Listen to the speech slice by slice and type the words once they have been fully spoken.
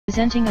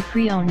Presenting a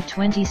pre-owned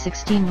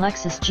 2016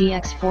 Lexus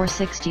GX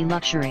 460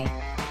 Luxury.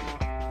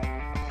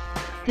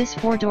 This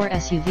four-door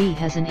SUV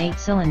has an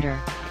 8-cylinder,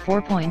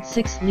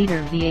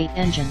 4.6-liter V8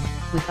 engine,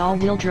 with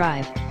all-wheel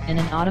drive, and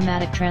an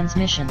automatic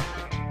transmission.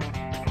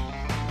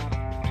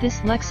 This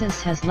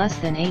Lexus has less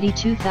than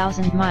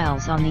 82,000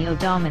 miles on the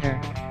odometer.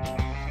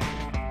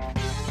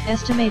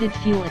 Estimated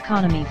fuel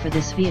economy for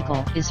this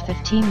vehicle is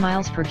 15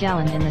 miles per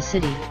gallon in the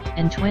city,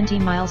 and 20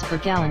 miles per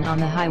gallon on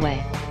the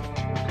highway.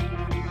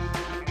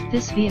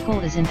 This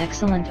vehicle is in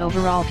excellent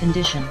overall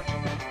condition.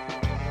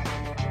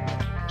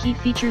 Key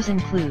features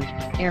include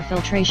air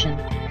filtration,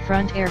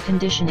 front air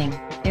conditioning,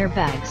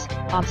 airbags,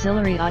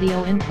 auxiliary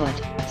audio input,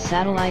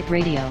 satellite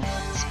radio,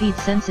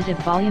 speed-sensitive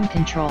volume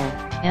control,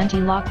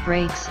 anti-lock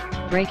brakes,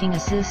 braking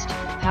assist,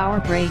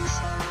 power brakes,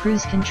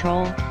 cruise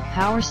control,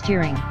 power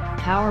steering,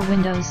 power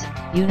windows,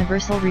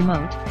 universal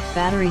remote,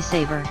 battery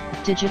saver,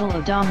 digital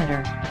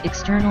odometer,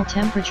 external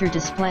temperature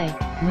display,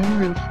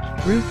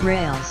 moonroof, roof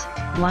rails,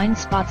 blind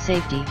spot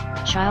safety,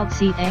 child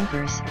seat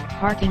anchors,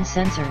 parking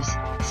sensors,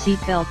 seat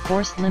belt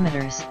force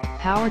limiters,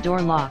 power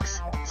door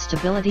locks,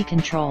 stability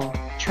control,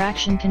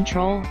 traction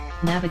control,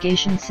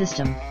 navigation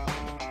system,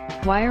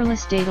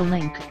 wireless data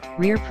link,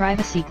 rear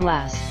privacy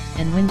glass,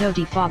 and window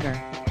defogger.